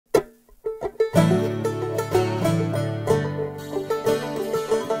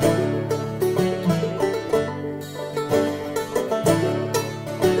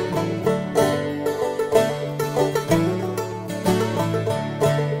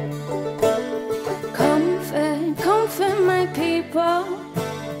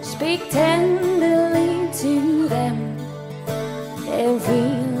speak tenderly to them. They're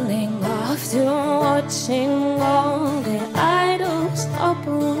reeling after watching all their idols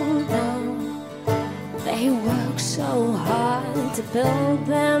topple down. They work so hard to build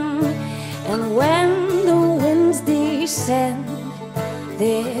them, and when the winds descend,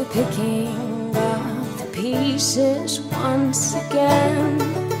 they're picking up the pieces once again.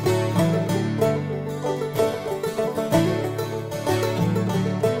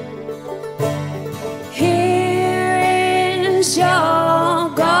 Your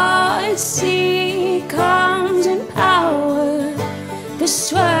God, see, comes in power, the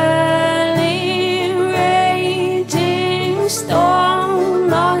swirling, raging storm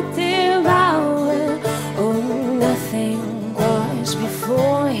not devour. Oh, nothing was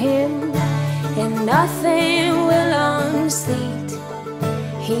before him, and nothing will unseat.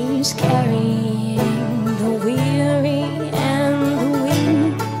 He's carrying the weary and the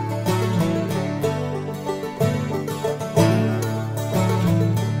weak.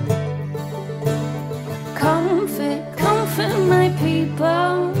 Comfort my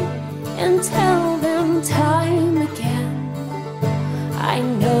people and tell them time again. I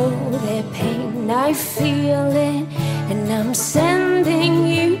know their pain, I feel it, and I'm sending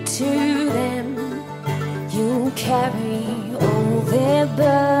you to them. You carry all their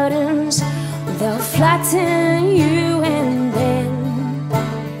burdens, they'll flatten you, and then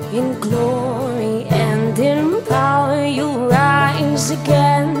in glory and in power you'll rise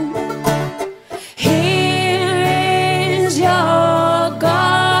again. Your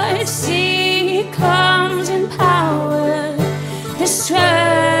God, see, comes in power, the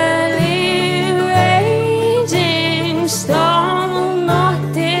swirling, raging storm will not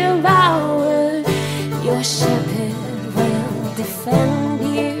devour. Your shepherd will defend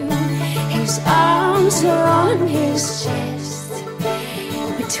you, his arms are on his chest,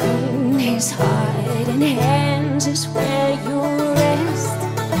 between his heart and hand.